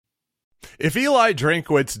If Eli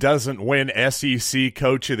Drinkwitz doesn't win SEC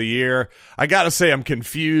Coach of the Year, I gotta say I'm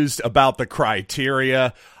confused about the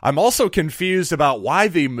criteria. I'm also confused about why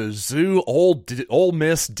the Missouri-Ole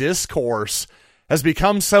Miss discourse has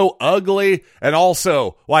become so ugly, and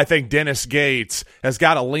also why I think Dennis Gates has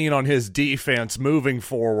got to lean on his defense moving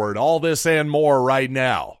forward. All this and more right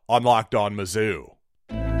now on Locked On Mizzou.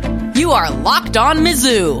 You are Locked On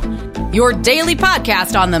Mizzou, your daily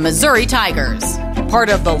podcast on the Missouri Tigers, part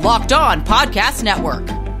of the Locked On Podcast Network,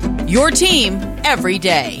 your team every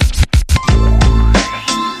day.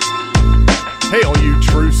 Hey, all you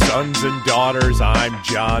true sons and daughters, I'm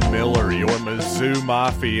John Miller, your Mizzou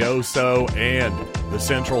mafioso and the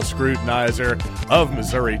central scrutinizer of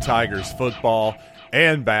Missouri Tigers football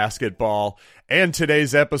and basketball. And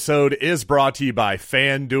today's episode is brought to you by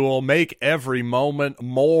FanDuel. Make every moment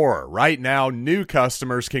more. Right now, new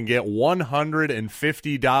customers can get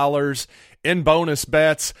 $150 in bonus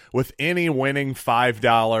bets with any winning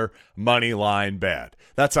 $5 money line bet.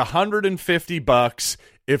 That's $150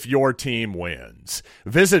 if your team wins.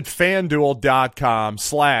 Visit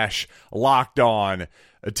FanDuel.com/lockedon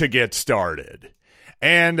to get started.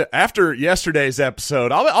 And after yesterday's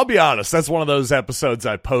episode, I'll be honest, that's one of those episodes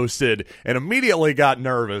I posted and immediately got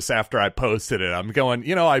nervous after I posted it. I'm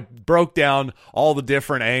going, I broke down all the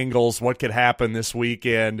different angles, what could happen this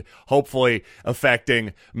weekend, hopefully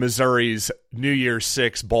affecting Missouri's New Year's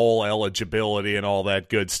Six bowl eligibility and all that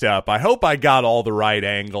good stuff. I hope I got all the right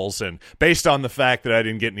angles, and based on the fact that I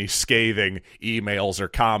didn't get any scathing emails or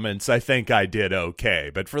comments, I think I did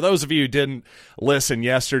okay. But for those of you who didn't listen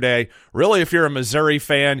yesterday, really, if you're a Missouri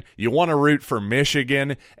fan, you want to root for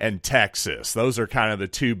Michigan and Texas. Those are kind of the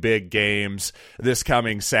two big games this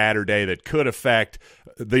coming Saturday that could affect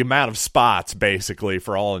the amount of spots, basically,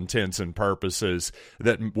 for all intents and purposes,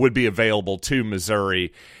 that would be available to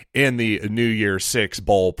Missouri in the New Year's Six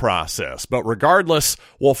bowl process. But regardless,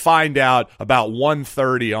 we'll find out about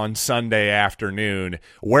 1:30 on Sunday afternoon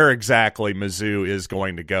where exactly Mizzou is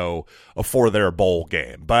going to go for their bowl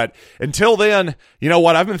game. But until then, you know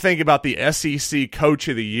what? I've been thinking about the SEC Coach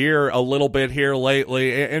of the Year a little bit here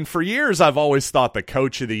lately. And for years, I've always thought the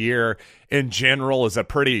Coach of the Year in general is a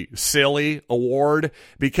pretty silly award,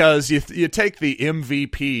 because you take the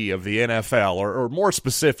MVP of the NFL, or more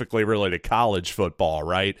specifically really to college football,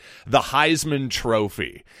 right? The Heisman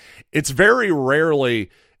Trophy. It's very rarely,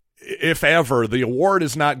 if ever, the award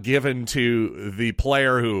is not given to the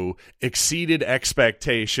player who exceeded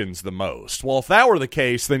expectations the most. Well, if that were the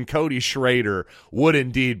case, then Cody Schrader would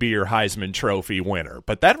indeed be your Heisman Trophy winner.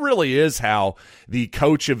 But that really is how the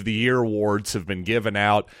Coach of the Year awards have been given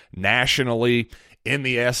out nationally, in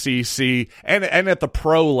the SEC, and at the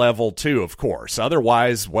pro level too, of course.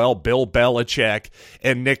 Otherwise, well, Bill Belichick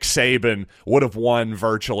and Nick Saban would have won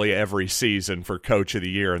virtually every season for Coach of the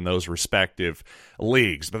Year in those respective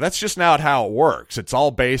leagues. But that's just not how it works. It's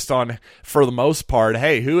all based on, for the most part,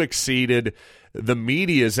 hey, who exceeded the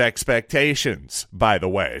media's expectations, by the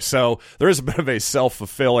way. So there is a bit of a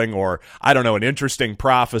self-fulfilling, or I don't know, an interesting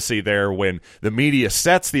prophecy there when the media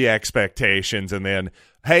sets the expectations and then,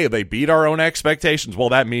 hey, they beat our own expectations. Well,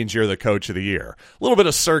 that means you're the Coach of the Year. A little bit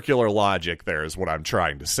of circular logic there is what I'm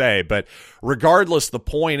trying to say. But regardless, the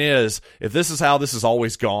point is, if this is how this has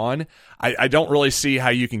always gone, I don't really see how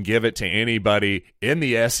you can give it to anybody in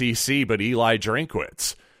the SEC but Eli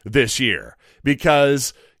Drinkwitz this year.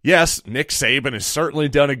 Because yes, Nick Saban has certainly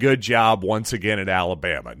done a good job once again at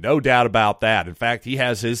Alabama. No doubt about that. In fact, he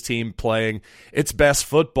has his team playing its best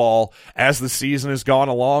football as the season has gone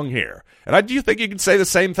along here. And I do think you can say the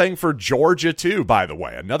same thing for Georgia, too, by the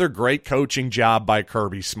way. Another great coaching job by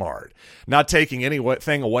Kirby Smart. Not taking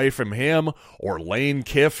anything away from him or Lane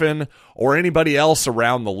Kiffin or anybody else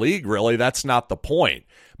around the league, really. That's not the point.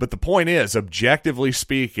 But the point is, objectively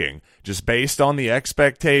speaking, just based on the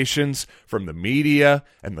expectations from the media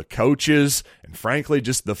and the coaches and, frankly,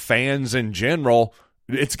 just the fans in general,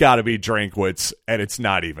 it's got to be Drinkwitz, and it's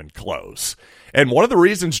not even close. And one of the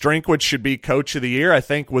reasons Drinkwitz should be Coach of the Year, I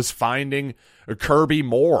think, was finding Kirby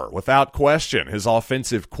Moore, without question, his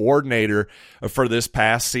offensive coordinator for this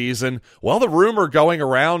past season. Well, the rumor going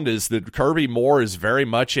around is that Kirby Moore is very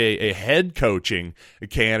much a head coaching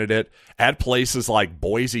candidate at places like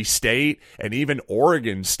Boise State and even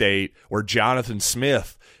Oregon State, where Jonathan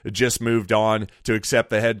Smith just moved on to accept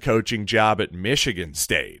the head coaching job at Michigan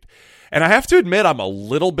State. And I have to admit, I'm a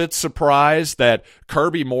little bit surprised that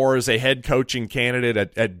Kirby Moore is a head coaching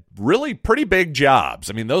candidate at really pretty big jobs.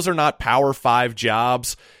 I mean, those are not Power 5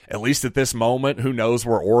 jobs, at least at this moment. Who knows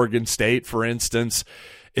where Oregon State, for instance,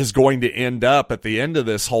 is going to end up at the end of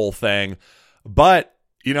this whole thing. But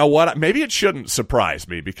you know what? Maybe it shouldn't surprise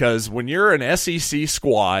me, because when you're an SEC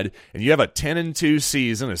squad and you have a 10-2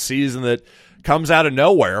 season, a season that comes out of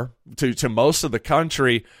nowhere to most of the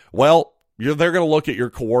country, well, they're going to look at your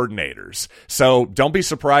coordinators. So don't be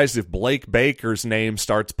surprised if Blake Baker's name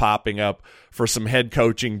starts popping up for some head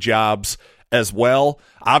coaching jobs as well.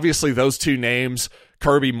 Obviously, those two names,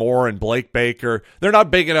 Kirby Moore and Blake Baker, they're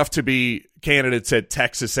not big enough to be candidates at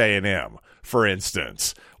Texas A&M, for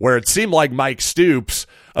instance, where it seemed like Mike Stoops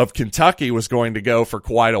of Kentucky was going to go for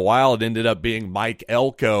quite a while. It ended up being Mike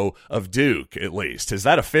Elko of Duke, at least. Is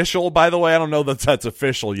that official, by the way? I don't know that that's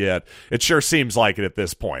official yet. It sure seems like it at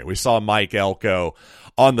this point. We saw Mike Elko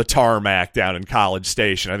on the tarmac down in College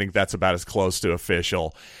Station. I think that's about as close to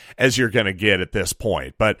official as you're going to get at this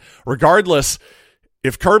point. But regardless,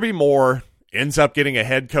 if Kirby Moore ends up getting a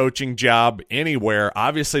head coaching job anywhere,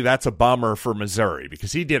 obviously that's a bummer for Missouri,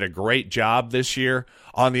 because he did a great job this year.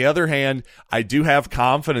 On the other hand, I do have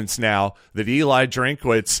confidence now that Eli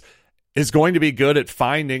Drinkwitz is going to be good at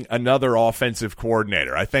finding another offensive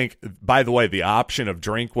coordinator. I think, by the way, the option of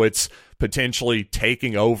Drinkwitz potentially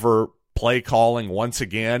taking over play calling once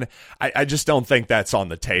again, I just don't think that's on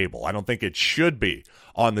the table. I don't think it should be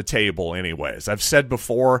on the table anyways. I've said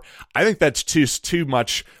before, I think that's too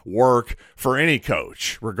much work for any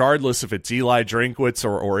coach, regardless if it's Eli Drinkwitz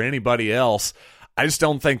or anybody else. I just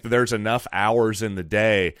don't think that there's enough hours in the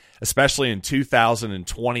day, especially in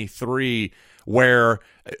 2023, where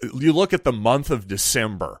you look at the month of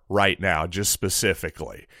December right now, just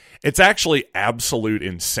specifically. It's actually absolute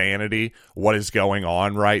insanity what is going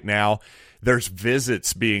on right now. There's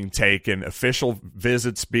visits being taken, official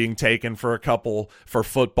visits being taken for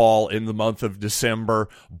football in the month of December.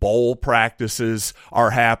 Bowl practices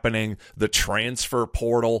are happening. The transfer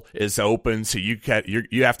portal is open, so you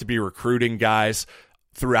have to be recruiting guys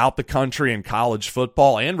throughout the country in college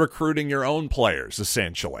football and recruiting your own players,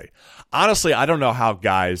 essentially. Honestly, I don't know how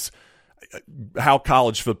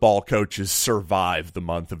college football coaches survive the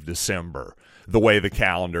month of December the way the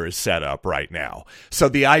calendar is set up right now. So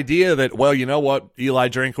the idea that, well, you know what Eli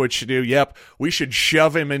Drinkwitz should do? Yep, we should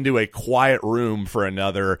shove him into a quiet room for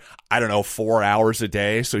another, 4 hours a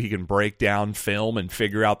day so he can break down film and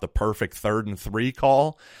figure out the perfect 3rd and 3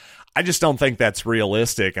 call. I just don't think that's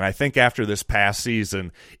realistic, and I think after this past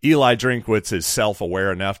season, Eli Drinkwitz is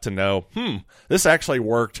self-aware enough to know, this actually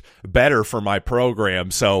worked better for my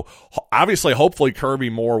program. So obviously, hopefully Kirby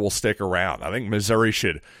Moore will stick around. I think Missouri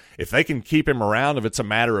should, if they can keep him around, if it's a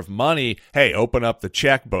matter of money, hey, open up the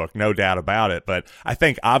checkbook, no doubt about it. But I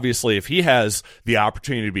think obviously if he has the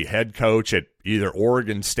opportunity to be head coach at either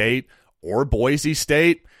Oregon State or Boise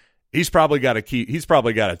State, he's probably got to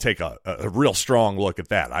take a real strong look at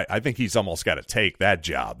that. I think he's almost got to take that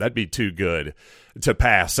job. That'd be too good to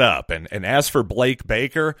pass up. And as for Blake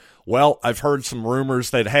Baker, well, I've heard some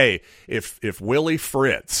rumors that, hey, if Willie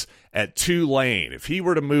Fritz at Tulane, if he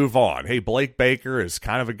were to move on, hey, Blake Baker is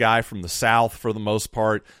kind of a guy from the South for the most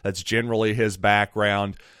part. That's generally his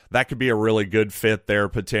background. That could be a really good fit there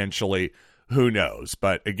potentially. Who knows?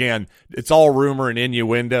 But again, it's all rumor and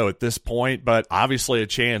innuendo at this point, but obviously a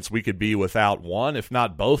chance we could be without one, if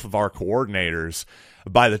not both of our coordinators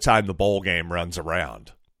by the time the bowl game runs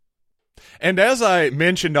around. And as I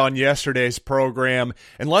mentioned on yesterday's program,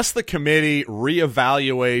 unless the committee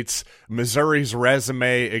reevaluates Missouri's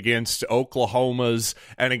resume against Oklahoma's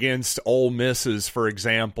and against Ole Miss's, for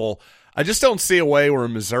example, I just don't see a way where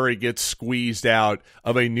Missouri gets squeezed out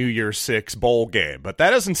of a New Year's Six bowl game. But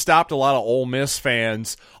that hasn't stopped a lot of Ole Miss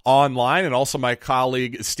fans online, and also my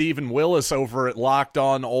colleague Stephen Willis over at Locked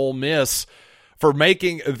On Ole Miss for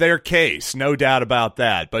making their case, no doubt about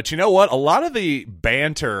that. But you know what? A lot of the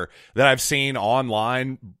banter that I've seen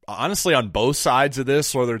online, honestly on both sides of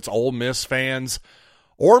this, whether it's Ole Miss fans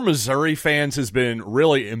or Missouri fans, has been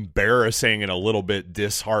really embarrassing and a little bit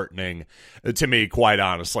disheartening to me, quite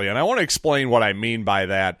honestly. And I want to explain what I mean by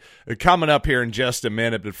that coming up here in just a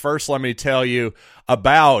minute. But first, let me tell you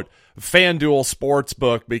about FanDuel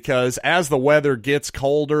Sportsbook, because as the weather gets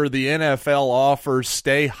colder, the NFL offers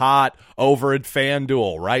stay hot over at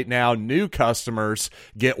FanDuel. Right now, new customers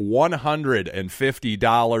get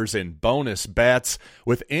 $150 in bonus bets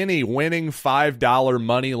with any winning $5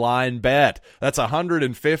 money line bet. That's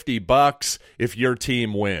 $150 if your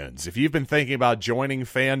team wins. If you've been thinking about joining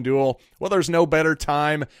FanDuel, well, there's no better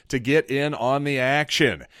time to get in on the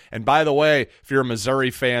action. And by the way, if you're a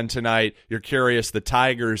Missouri fan tonight, you're curious, the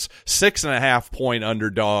Tigers 6.5-point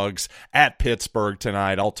underdogs at Pittsburgh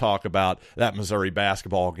tonight. I'll talk about that Missouri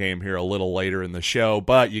basketball game here a little later in the show,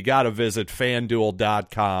 but you got to visit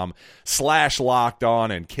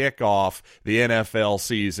FanDuel.com/lockedon and kick off the NFL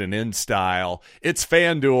season in style. It's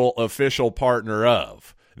FanDuel, official partner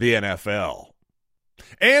of the NFL.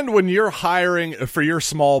 And when you're hiring for your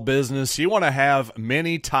small business, you want to have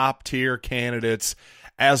many top-tier candidates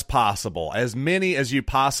as possible, as many as you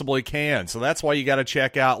possibly can. So that's why you got to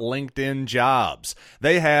check out LinkedIn Jobs.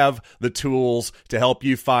 They have the tools to help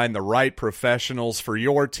you find the right professionals for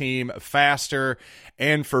your team faster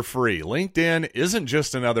and for free. LinkedIn isn't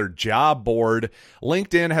just another job board.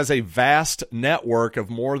 LinkedIn has a vast network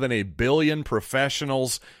of more than 1 billion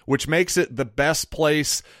professionals, which makes it the best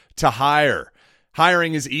place to hire.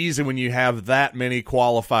 Hiring is easy when you have that many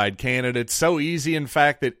qualified candidates. So easy, in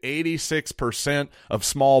fact, that 86% of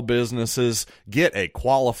small businesses get a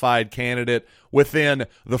qualified candidate within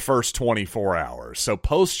the first 24 hours. So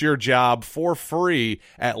post your job for free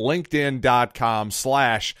at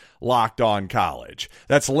linkedin.com/lockedoncollege.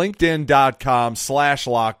 That's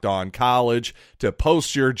linkedin.com/lockedoncollege to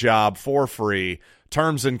post your job for free.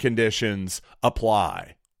 Terms and conditions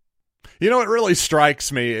apply. You know, it really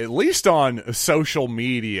strikes me, at least on social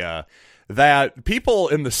media, that people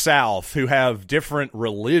in the South who have different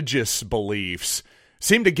religious beliefs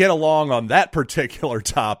seem to get along on that particular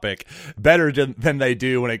topic better than they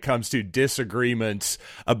do when it comes to disagreements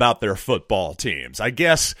about their football teams. I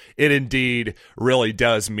guess it indeed really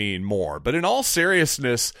does mean more. But in all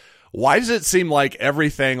seriousness, why does it seem like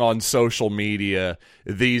everything on social media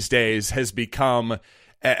these days has become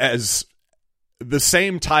as the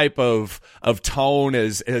same type of tone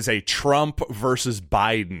as a Trump versus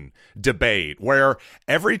Biden debate, where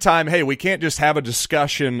every time, hey, we can't just have a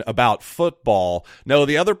discussion about football. No,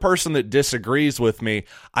 the other person that disagrees with me,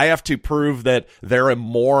 I have to prove that they're a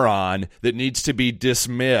moron that needs to be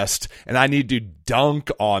dismissed, and I need to dunk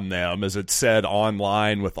on them, as it's said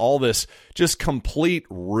online, with all this just complete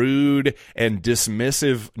rude and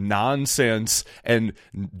dismissive nonsense and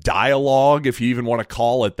dialogue, if you even want to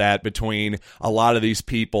call it that, between a lot of these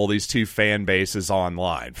people, these two fan bases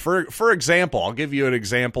online. For example, I'll give you an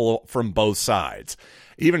example from both sides.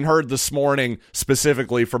 Even heard this morning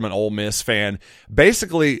specifically from an Ole Miss fan.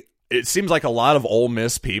 Basically, it seems like a lot of Ole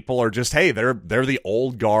Miss people are just, hey, they're the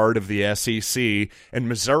old guard of the SEC, and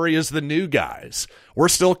Missouri is the new guys. We're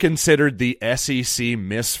still considered the SEC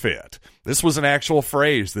misfit. This was an actual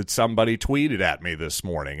phrase that somebody tweeted at me this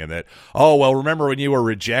morning, and that, oh, well, remember when you were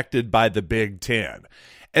rejected by the Big Ten?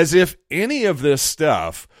 As if any of this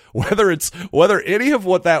stuff, whether any of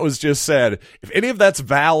what that was just said, if any of that's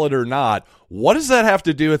valid or not, what does that have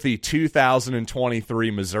to do with the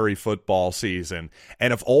 2023 Missouri football season,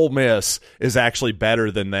 and if Ole Miss is actually better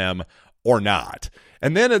than them or not?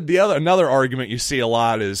 And then another argument you see a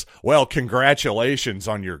lot is, well, congratulations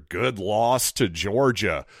on your good loss to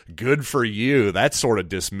Georgia. Good for you. That sort of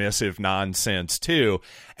dismissive nonsense too,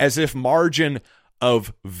 as if margin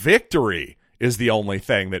of victory is the only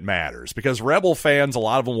thing that matters. Because Rebel fans, a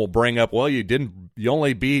lot of them will bring up, well, you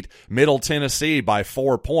only beat Middle Tennessee by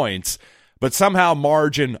 4 points. But somehow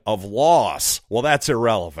margin of loss, well, that's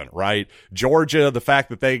irrelevant, right? Georgia, the fact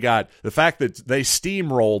that they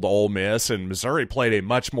steamrolled Ole Miss, and Missouri played a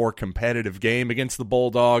much more competitive game against the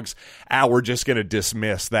Bulldogs, we're just going to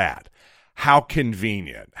dismiss that. How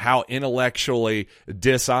convenient, how intellectually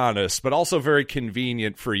dishonest, but also very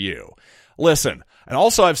convenient for you. Listen, and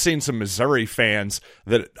also I've seen some Missouri fans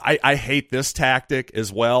that I hate this tactic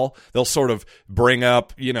as well. They'll sort of bring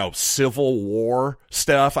up, Civil War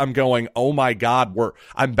stuff. I'm going, oh my God,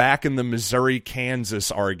 I'm back in the Missouri-Kansas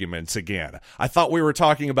arguments again. I thought we were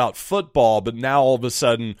talking about football, but now all of a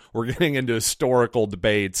sudden we're getting into historical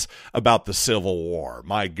debates about the Civil War.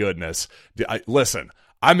 My goodness. Listen,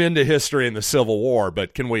 I'm into history and the Civil War,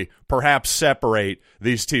 but can we perhaps separate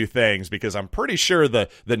these two things? Because I'm pretty sure the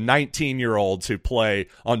 19-year-olds who play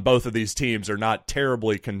on both of these teams are not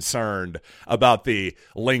terribly concerned about the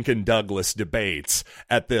Lincoln-Douglas debates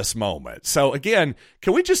at this moment. So again,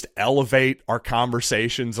 can we just elevate our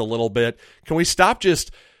conversations a little bit? Can we stop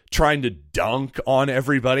just trying to dunk on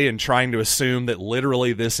everybody and trying to assume that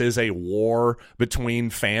literally this is a war between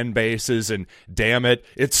fan bases, and damn it,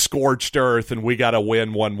 it's scorched earth and we got to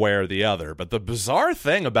win one way or the other? But the bizarre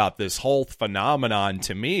thing about this whole phenomenon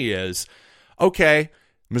to me is, okay,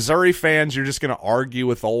 Missouri fans, you're just going to argue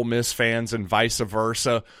with Ole Miss fans and vice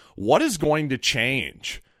versa. What is going to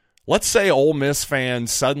change? Let's say Ole Miss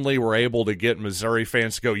fans suddenly were able to get Missouri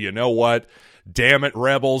fans to go, you know what? Damn it,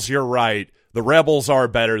 Rebels, you're right. The Rebels are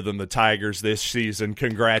better than the Tigers this season.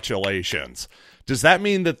 Congratulations. Does that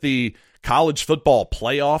mean that the College Football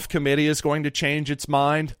Playoff Committee is going to change its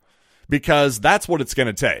mind? Because that's what it's going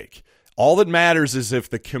to take. All that matters is if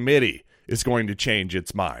the committee is going to change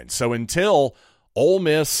its mind. So until Ole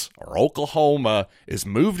Miss or Oklahoma is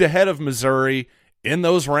moved ahead of Missouri in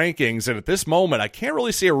those rankings. And at this moment, I can't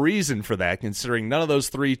really see a reason for that, considering none of those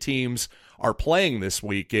three teams are playing this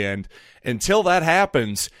weekend. Until that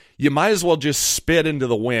happens, you might as well just spit into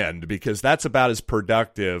the wind, because that's about as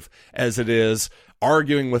productive as it is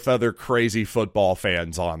arguing with other crazy football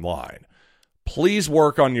fans online. Please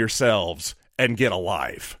work on yourselves and get a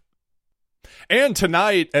life. And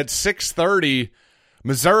tonight at 6:30,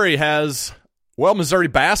 Missouri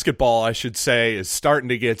basketball, I should say, is starting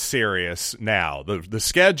to get serious now. The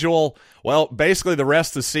schedule, well, basically the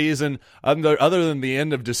rest of the season, other than the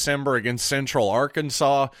end of December against Central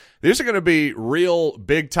Arkansas, these are going to be real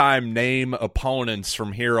big-time name opponents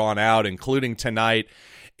from here on out, including tonight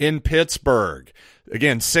in Pittsburgh.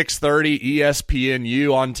 Again, 6:30,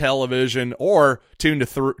 ESPNU on television, or tune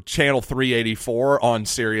to channel 384 on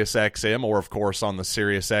SiriusXM, or, of course, on the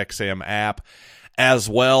SiriusXM app as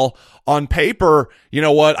well. On paper, you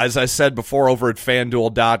know what? As I said before over at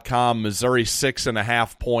FanDuel.com, Missouri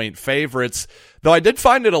 6.5-point favorites, though I did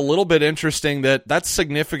find it a little bit interesting that that's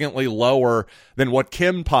significantly lower than what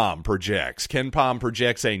KenPom projects. KenPom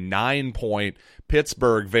projects a 9-point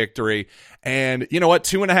Pittsburgh victory. And you know what?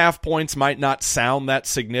 2.5 points might not sound that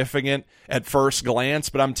significant at first glance,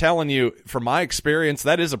 but I'm telling you, from my experience,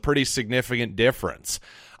 that is a pretty significant difference.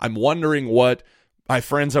 I'm wondering what my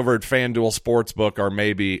friends over at FanDuel Sportsbook are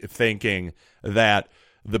maybe thinking that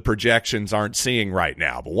the projections aren't seeing right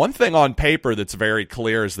now. But one thing on paper that's very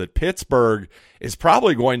clear is that Pittsburgh is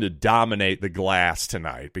probably going to dominate the glass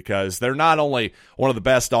tonight, because they're not only one of the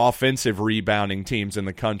best offensive rebounding teams in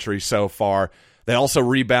the country so far, they also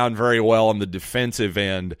rebound very well on the defensive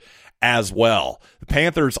end as well. The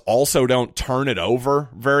Panthers also don't turn it over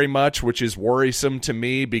very much, which is worrisome to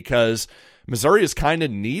me, because Missouri has kind of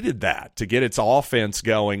needed that to get its offense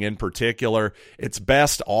going. In particular, its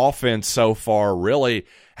best offense so far really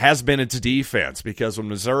has been its defense, because when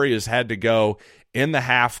Missouri has had to go in the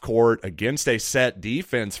half court against a set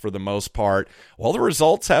defense for the most part, well, the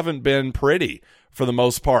results haven't been pretty for the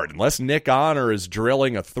most part. Unless Nick Honor is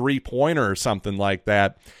drilling a three-pointer or something like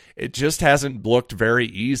that, it just hasn't looked very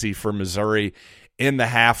easy for Missouri in the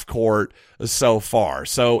half court so far.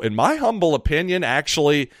 So in my humble opinion,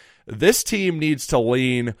 actually, this team needs to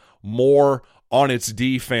lean more on its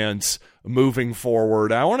defense moving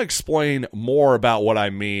forward. I want to explain more about what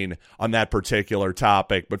I mean on that particular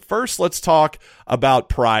topic. But first, let's talk about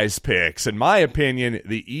Prize Picks. In my opinion,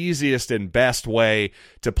 the easiest and best way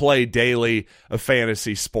to play daily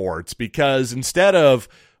fantasy sports, because instead of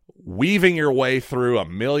weaving your way through a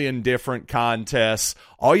million different contests,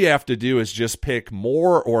 all you have to do is just pick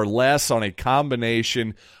more or less on a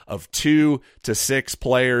combination of 2 to 6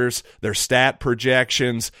 players, their stat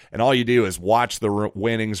projections, and all you do is watch the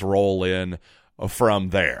winnings roll in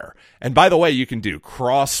from there. And by the way, you can do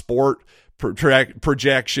cross-sport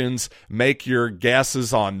projections, make your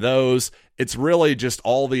guesses on those. It's really just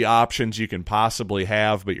all the options you can possibly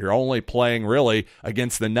have, but you're only playing really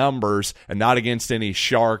against the numbers and not against any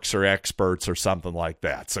sharks or experts or something like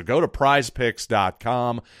that. So go to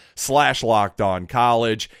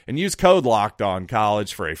prizepicks.com/LockedOnCollege and use code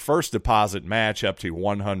LockedOnCollege for a first deposit match up to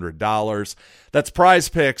 $100. That's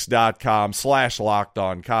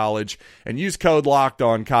prizepicks.com/LockedOnCollege and use code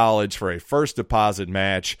LockedOnCollege for a first deposit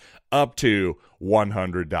match up to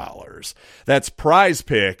 $100. That's Prize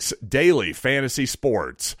Picks, daily fantasy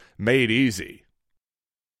sports made easy.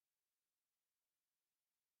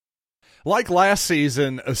 Like last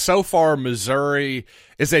season, so far Missouri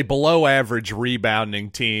is a below-average rebounding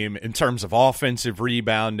team in terms of offensive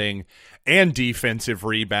rebounding and defensive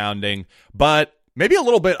rebounding, but maybe a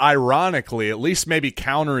little bit ironically, at least maybe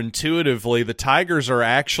counterintuitively, the Tigers are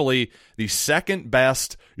actually the second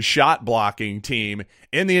best shot blocking team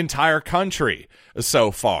in the entire country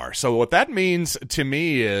so far. So what that means to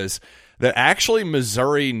me is that actually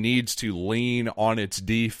Missouri needs to lean on its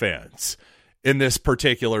defense in this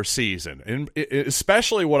particular season. And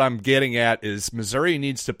especially what I'm getting at is Missouri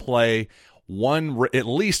needs to play at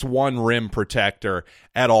least one rim protector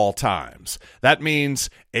at all times. That means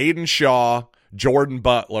Aiden Shaw, Jordan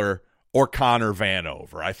Butler, or Connor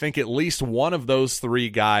Vanover. I think at least one of those three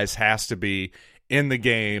guys has to be in the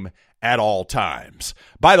game at all times.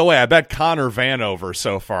 By the way, I bet Connor Vanover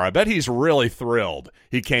so far, I bet he's really thrilled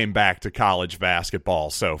he came back to college basketball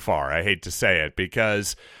so far. I hate to say it,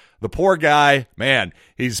 because The poor guy, man,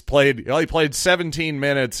 he played 17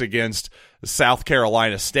 minutes against South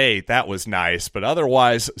Carolina State. That was nice, but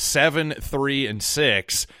otherwise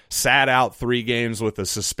 7-3-6, sat out 3 games with a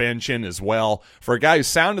suspension as well. For a guy who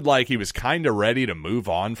sounded like he was kind of ready to move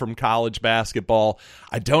on from college basketball,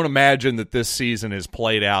 I don't imagine that this season has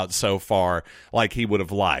played out so far like he would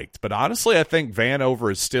have liked. But honestly, I think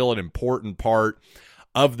Vanover is still an important part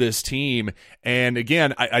of this team. And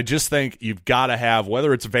again, I just think you've got to have,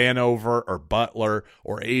 whether it's Vanover or Butler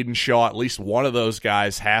or Aiden Shaw, at least one of those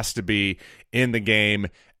guys has to be in the game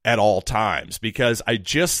at all times, because I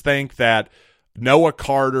just think that Noah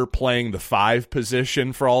Carter playing the 5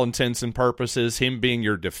 position for all intents and purposes, him being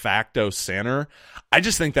your de facto center, I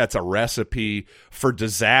just think that's a recipe for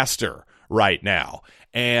disaster right now.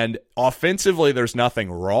 And offensively, there's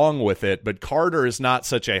nothing wrong with it, but Carter is not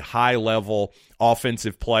such a high-level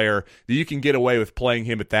offensive player that you can get away with playing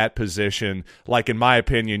him at that position like, in my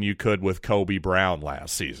opinion, you could with Kobe Brown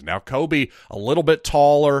last season. Now, Kobe, a little bit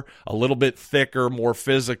taller, a little bit thicker, more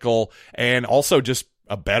physical, and also just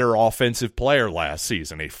a better offensive player last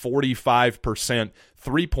season, a 45%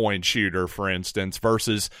 three-point shooter, for instance,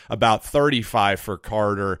 versus about 35 for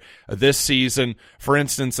Carter this season. For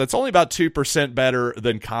instance, that's only about 2% better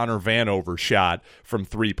than Connor Vanover shot from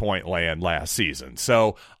three-point land last season.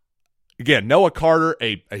 So, again, Noah Carter,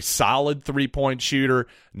 a solid three-point shooter,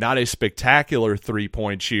 not a spectacular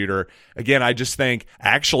three-point shooter. Again, I just think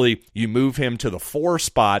actually you move him to the 4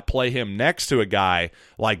 spot, play him next to a guy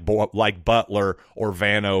like Butler or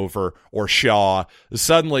Vanover or Shaw.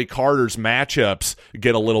 Suddenly Carter's matchups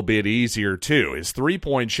get a little bit easier too. His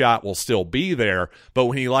three-point shot will still be there, but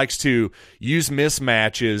when he likes to use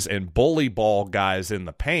mismatches and bully ball guys in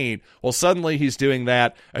the paint, well, suddenly he's doing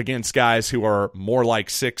that against guys who are more like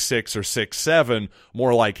 6'6" or 6'7",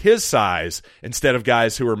 more like his size, instead of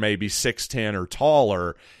guys who are maybe 6'10" or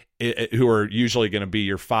taller, who are usually going to be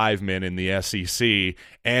your 5 men in the SEC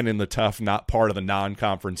and in the tough not part of the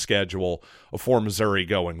non-conference schedule for Missouri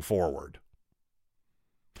going forward.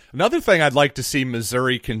 Another thing I'd like to see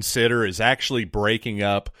Missouri consider is actually breaking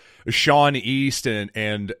up Sean East and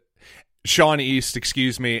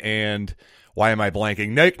why am I blanking?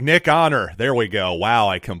 Nick Honor. There we go. Wow,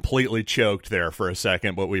 I completely choked there for a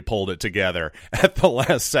second, but we pulled it together at the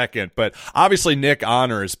last second. But obviously Nick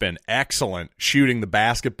Honor has been excellent shooting the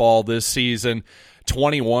basketball this season.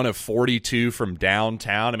 21 of 42 from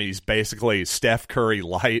downtown. I mean, he's basically Steph Curry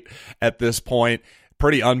light at this point.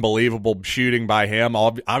 Pretty unbelievable shooting by him.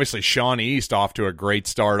 Obviously, Sean East off to a great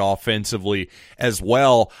start offensively as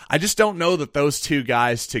well. I just don't know that those two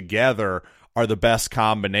guys together are the best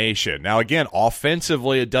combination. Now, again,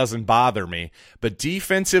 offensively, it doesn't bother me, but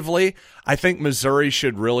defensively, I think Missouri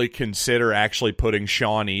should really consider actually putting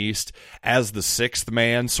Sean East as the 6th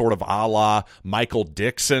man, sort of a la Michael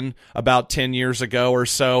Dixon about 10 years ago or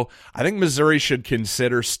so. I think Missouri should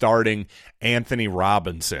consider starting Anthony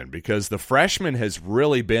Robinson, because the freshman has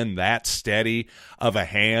really been that steady of a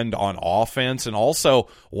hand on offense, and also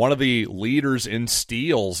one of the leaders in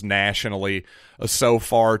steals nationally so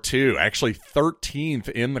far too. Actually 13th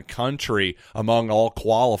in the country among all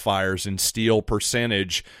qualifiers in steal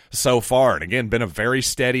percentage so far. And again, been a very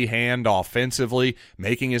steady hand offensively,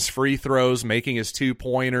 making his free throws, making his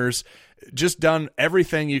 2-pointers, just done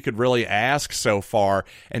everything you could really ask so far.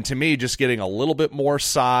 And to me, just getting a little bit more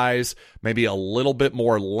size, maybe a little bit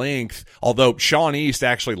more length, although Sean East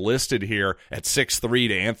actually listed here at 6'3"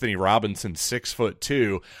 to Anthony Robinson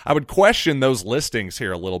 6'2". I would question those listings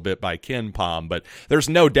here a little bit by KenPom, but there's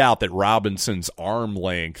no doubt that Robinson's arm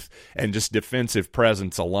length and just defensive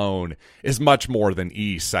presence alone is much more than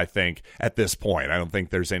East, I think, at this point. I don't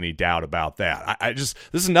think there's any doubt about that. This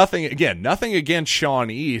is nothing against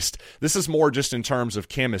Sean East. This is more just in terms of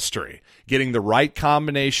chemistry, getting the right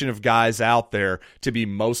combination of guys out there to be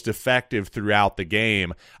most effective throughout the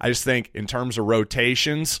game. I just think in terms of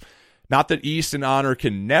rotations, not that East and Honor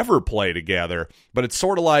can never play together, but it's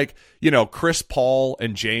sort of like, Chris Paul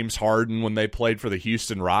and James Harden when they played for the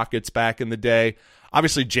Houston Rockets back in the day.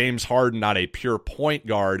 Obviously, James Harden, not a pure point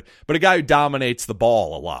guard, but a guy who dominates the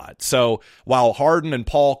ball a lot. So while Harden and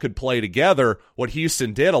Paul could play together, what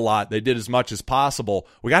Houston did a lot, they did as much as possible.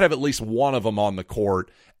 We got to have at least one of them on the court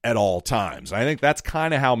at all times. I think that's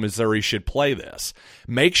kind of how Missouri should play this.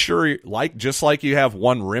 Make sure, just like you have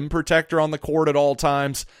one rim protector on the court at all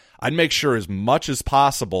times, I'd make sure as much as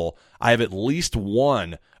possible I have at least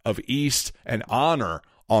one of East and Honor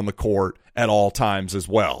on the court at all times as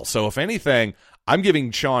well. So if anything, I'm giving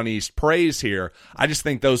Sean East praise here. I just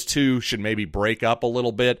think those two should maybe break up a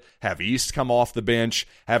little bit, have East come off the bench,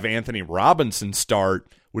 have Anthony Robinson start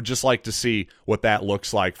Would just like to see what that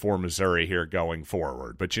looks like for Missouri here going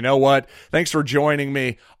forward. But you know what? Thanks for joining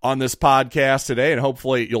me on this podcast today, and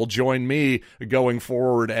hopefully you'll join me going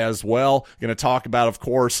forward as well. Going to talk about, of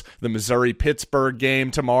course, the Missouri-Pittsburgh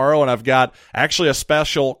game tomorrow, and I've got actually a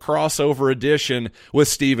special crossover edition with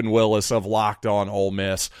Stephen Willis of Locked On Ole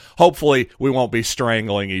Miss. Hopefully we won't be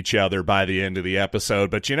strangling each other by the end of the episode,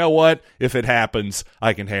 but you know what? If it happens,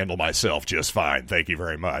 I can handle myself just fine. Thank you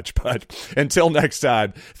very much. But until next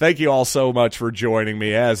time, thank you all so much for joining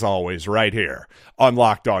me, as always, right here on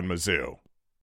Locked On Mizzou.